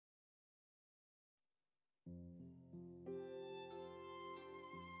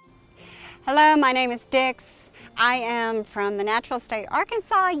Hello, my name is Dix. I am from the natural state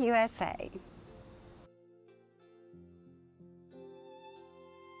Arkansas, USA.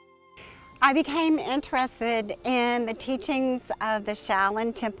 I became interested in the teachings of the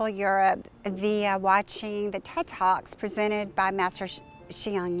Shaolin Temple Europe via watching the TED Talks presented by Master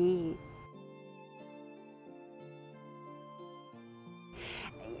Shi Heng Yi.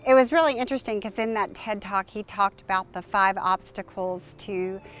 It was really interesting because in that TED Talk he talked about the 5 obstacles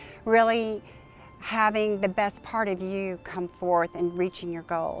to really having the best part of you come forth and reaching your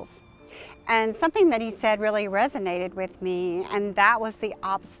goals. And something that he said really resonated with me, and that was the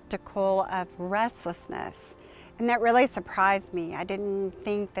obstacle of restlessness. And that really surprised me. I didn't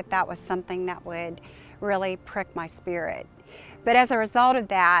think that that was something that would really prick my spirit. But as a result of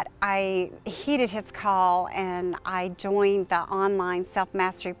that, I heeded his call and I joined the online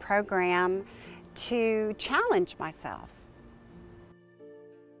self-mastery program to challenge myself.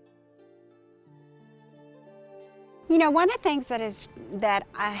 You know, one of the things that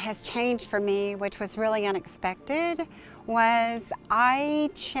has changed for me, which was really unexpected, was I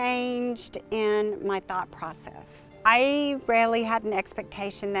changed in my thought process. I really had an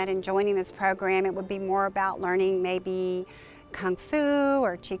expectation that in joining this program it would be more about learning maybe Kung Fu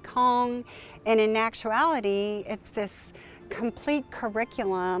or Qigong, and in actuality it's this complete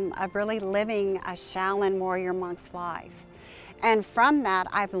curriculum of really living a Shaolin warrior monk's life. And from that,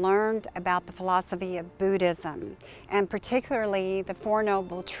 I've learned about the philosophy of Buddhism, and particularly the Four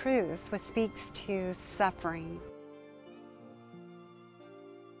Noble Truths, which speaks to suffering.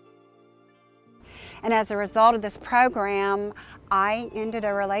 And as a result of this program, I ended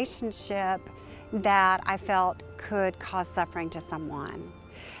a relationship that I felt could cause suffering to someone.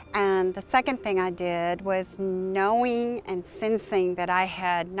 And the second thing I did was knowing and sensing that I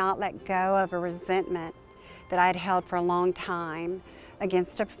had not let go of a resentment that I had held for a long time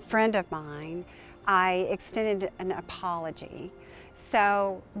against a friend of mine, I extended an apology.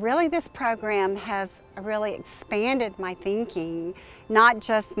 So really this program has really expanded my thinking, not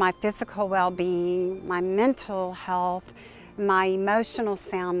just my physical well-being, my mental health, my emotional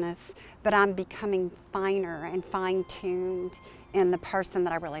soundness, but I'm becoming finer and fine-tuned in the person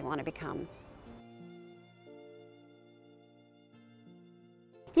that I really want to become.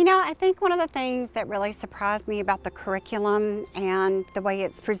 You know, I think one of the things that really surprised me about the curriculum and the way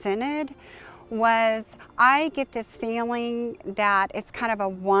it's presented was I get this feeling that it's kind of a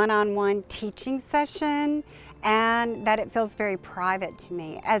one-on-one teaching session and that it feels very private to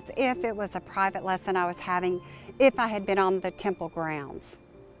me, as if it was a private lesson I was having if I had been on the temple grounds.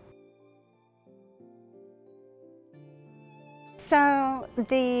 So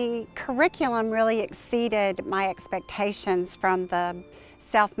the curriculum really exceeded my expectations from the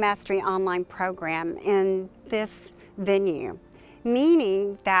Self-Mastery Online program in this venue,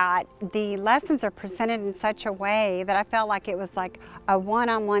 meaning that the lessons are presented in such a way that I felt like it was like a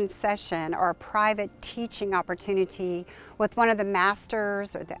one-on-one session or a private teaching opportunity with one of the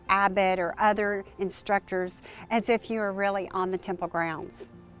masters or the abbot or other instructors, as if you were really on the temple grounds.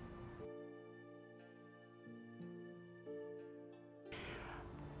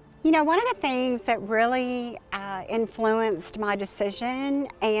 You know, one of the things that really influenced my decision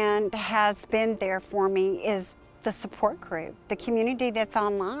and has been there for me is the support group, the community that's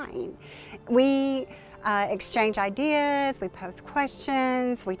online. We exchange ideas, we post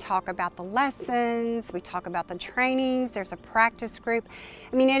questions, we talk about the lessons, we talk about the trainings, there's a practice group.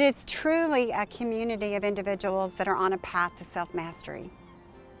 I mean, it is truly a community of individuals that are on a path to self-mastery.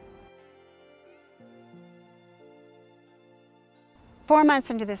 4 months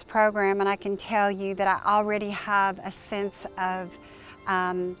into this program, and I can tell you that I already have a sense of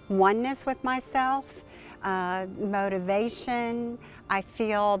oneness with myself, motivation. I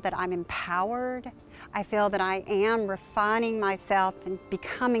feel that I'm empowered. I feel that I am refining myself and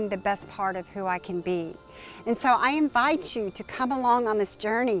becoming the best part of who I can be. And so I invite you to come along on this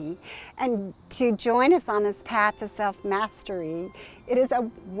journey and to join us on this path to self-mastery. It is a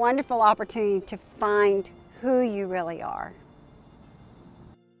wonderful opportunity to find who you really are.